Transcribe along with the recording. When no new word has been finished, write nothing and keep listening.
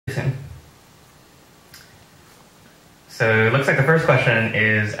So it looks like the first question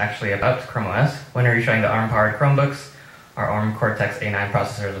is actually about Chrome OS. When are you showing the ARM Powered Chromebooks? Our ARM Cortex A9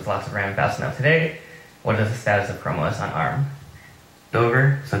 processors with lots of RAM fast enough today? What is the status of Chrome OS on ARM?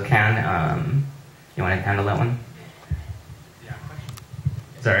 Dover, so Ken, you want to handle that one? Yeah.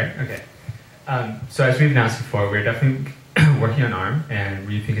 Is that right? Okay. So as we've announced before, we're definitely working on ARM, and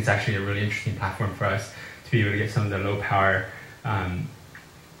we think it's actually a really interesting platform for us to be able to get some of the low power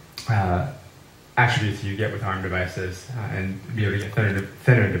attributes you get with ARM devices and be able to get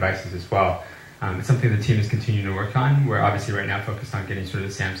thinner devices as well. It's something the team is continuing to work on. We're obviously right now focused on getting sort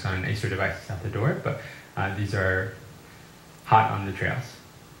of the Samsung and Acer devices out the door, but these are hot on the trails.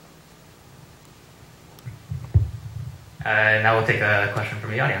 Now we'll take a question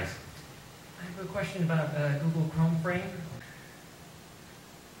from the audience. I have a question about Google Chrome Frame.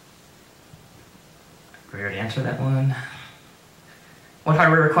 We already answered that one. What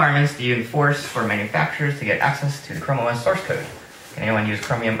hardware requirements do you enforce for manufacturers to get access to the Chrome OS source code? Can anyone use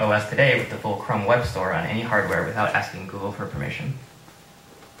Chromium OS today with the full Chrome Web Store on any hardware without asking Google for permission?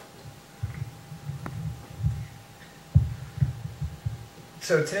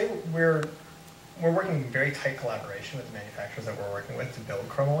 So today we're working in very tight collaboration with the manufacturers that we're working with to build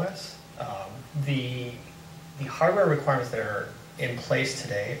Chrome OS. The hardware requirements that are in place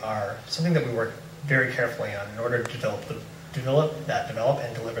today are something that we work very carefully on in order to develop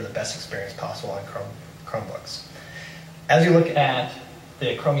and deliver the best experience possible on Chromebooks. As you look at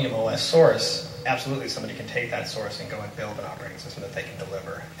the Chromium OS source, absolutely somebody can take that source and go and build an operating system that they can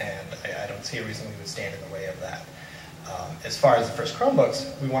deliver, and I don't see a reason we would stand in the way of that. As far as the first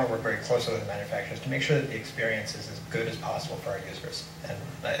Chromebooks, we want to work very closely with the manufacturers to make sure that the experience is as good as possible for our users. And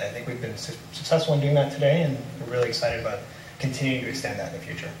I think we've been successful in doing that today, and we're really excited about continuing to extend that in the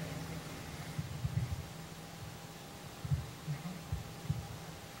future.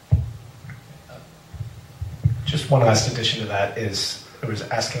 Just one last addition to that is, it was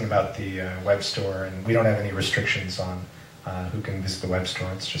asking about the web store, and we don't have any restrictions on who can visit the web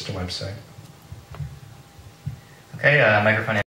store. It's just a website. Okay, microphone.